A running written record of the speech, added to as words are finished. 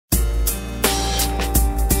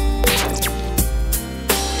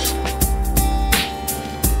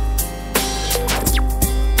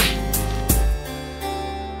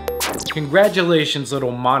Congratulations,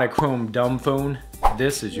 little monochrome dumb phone.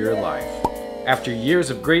 This is your life. After years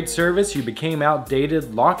of great service, you became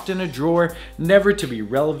outdated, locked in a drawer, never to be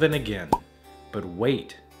relevant again. But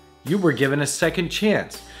wait, you were given a second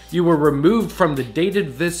chance. You were removed from the dated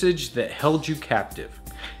visage that held you captive.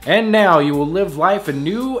 And now you will live life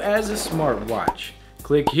anew as a smartwatch.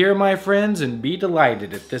 Click here, my friends, and be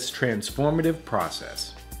delighted at this transformative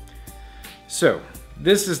process. So,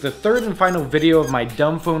 this is the third and final video of my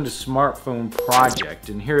dumb phone to smartphone project,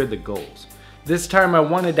 and here are the goals. This time I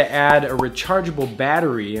wanted to add a rechargeable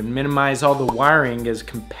battery and minimize all the wiring as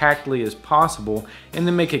compactly as possible, and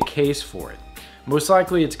then make a case for it. Most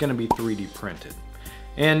likely it's going to be 3D printed.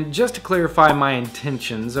 And just to clarify my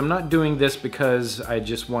intentions, I'm not doing this because I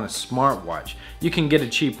just want a smartwatch. You can get a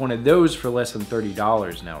cheap one of those for less than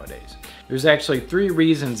 $30 nowadays. There's actually 3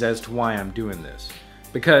 reasons as to why I'm doing this.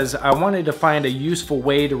 Because I wanted to find a useful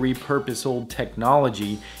way to repurpose old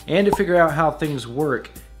technology and to figure out how things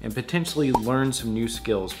work and potentially learn some new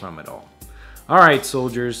skills from it all. Alright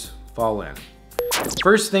soldiers, fall in.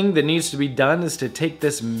 First thing that needs to be done is to take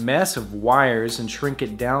this mess of wires and shrink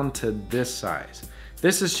it down to this size.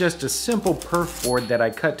 This is just a simple perf board that I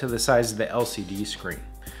cut to the size of the LCD screen.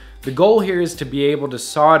 The goal here is to be able to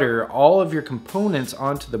solder all of your components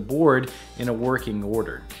onto the board in a working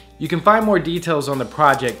order. You can find more details on the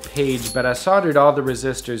project page, but I soldered all the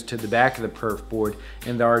resistors to the back of the perf board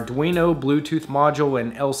and the Arduino, Bluetooth module,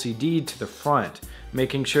 and LCD to the front,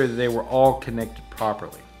 making sure that they were all connected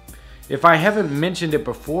properly. If I haven't mentioned it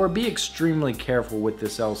before, be extremely careful with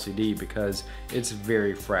this LCD because it's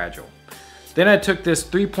very fragile. Then I took this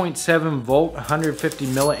 3.7 volt 150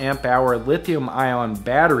 milliamp hour lithium-ion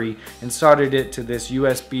battery and soldered it to this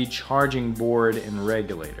USB charging board and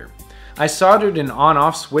regulator. I soldered an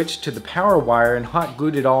on-off switch to the power wire and hot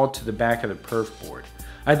glued it all to the back of the perf board.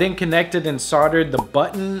 I then connected and soldered the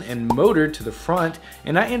button and motor to the front,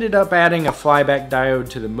 and I ended up adding a flyback diode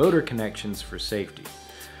to the motor connections for safety.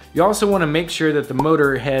 You also want to make sure that the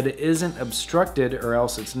motor head isn't obstructed or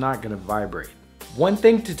else it's not going to vibrate. One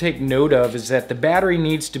thing to take note of is that the battery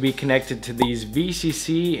needs to be connected to these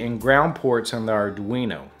VCC and ground ports on the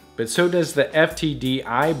Arduino, but so does the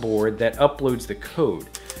FTDI board that uploads the code.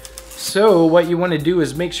 So what you want to do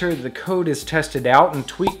is make sure that the code is tested out and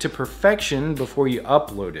tweaked to perfection before you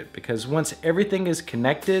upload it, because once everything is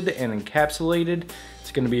connected and encapsulated,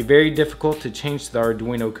 it's going to be very difficult to change the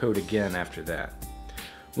Arduino code again after that.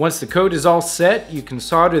 Once the code is all set, you can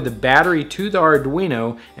solder the battery to the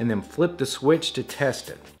Arduino and then flip the switch to test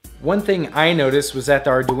it. One thing I noticed was that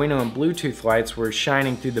the Arduino and Bluetooth lights were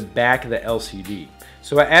shining through the back of the LCD.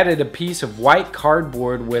 So I added a piece of white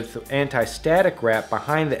cardboard with anti-static wrap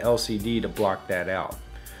behind the LCD to block that out.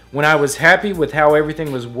 When I was happy with how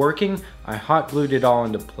everything was working, I hot glued it all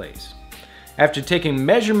into place. After taking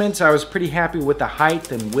measurements, I was pretty happy with the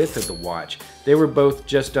height and width of the watch. They were both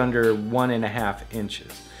just under 1.5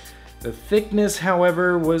 inches. The thickness,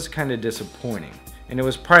 however, was kind of disappointing, and it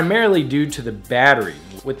was primarily due to the battery.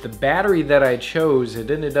 With the battery that I chose, it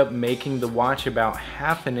ended up making the watch about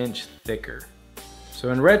 1/2 inch thicker.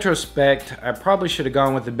 So in retrospect, I probably should have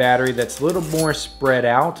gone with a battery that's a little more spread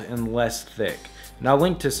out and less thick, and I'll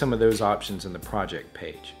link to some of those options in the project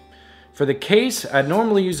page. For the case, I'd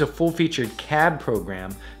normally use a full-featured CAD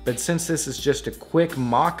program, but since this is just a quick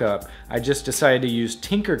mock-up, I just decided to use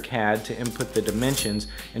Tinkercad to input the dimensions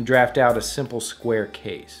and draft out a simple square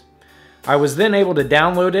case. I was then able to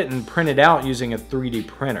download it and print it out using a 3D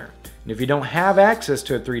printer. And if you don't have access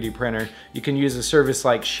to a 3D printer, you can use a service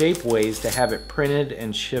like Shapeways to have it printed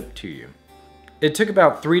and shipped to you. It took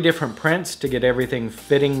about 3 different prints to get everything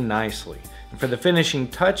fitting nicely. And for the finishing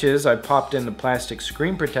touches, I popped in the plastic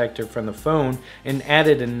screen protector from the phone and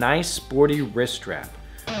added a nice sporty wrist strap.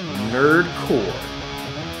 Nerdcore.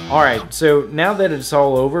 Alright, so now that it's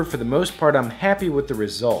all over, for the most part I'm happy with the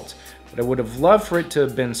results. But I would have loved for it to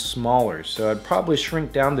have been smaller, so I'd probably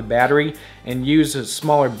shrink down the battery and use a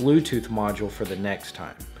smaller Bluetooth module for the next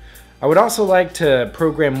time. I would also like to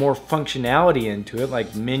program more functionality into it,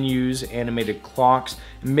 like menus, animated clocks,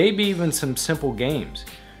 and maybe even some simple games.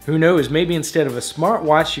 Who knows, maybe instead of a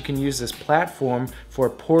smartwatch you can use this platform for a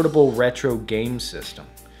portable retro game system.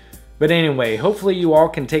 But anyway, hopefully you all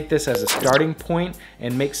can take this as a starting point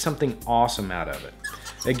and make something awesome out of it.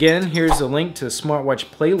 Again, here's a link to the smartwatch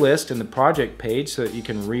playlist in the project page so that you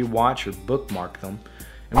can re-watch or bookmark them.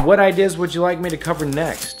 And what ideas would you like me to cover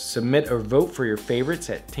next? Submit or vote for your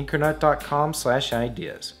favorites at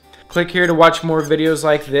tinkernut.com/ideas. Click here to watch more videos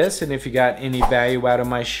like this, and if you got any value out of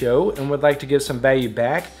my show and would like to give some value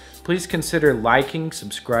back, please consider liking,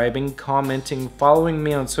 subscribing, commenting, following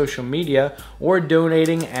me on social media, or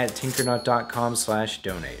donating at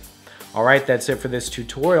tinkernut.com/donate. Alright, that's it for this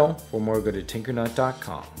tutorial. For more, go to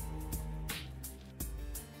tinkernut.com.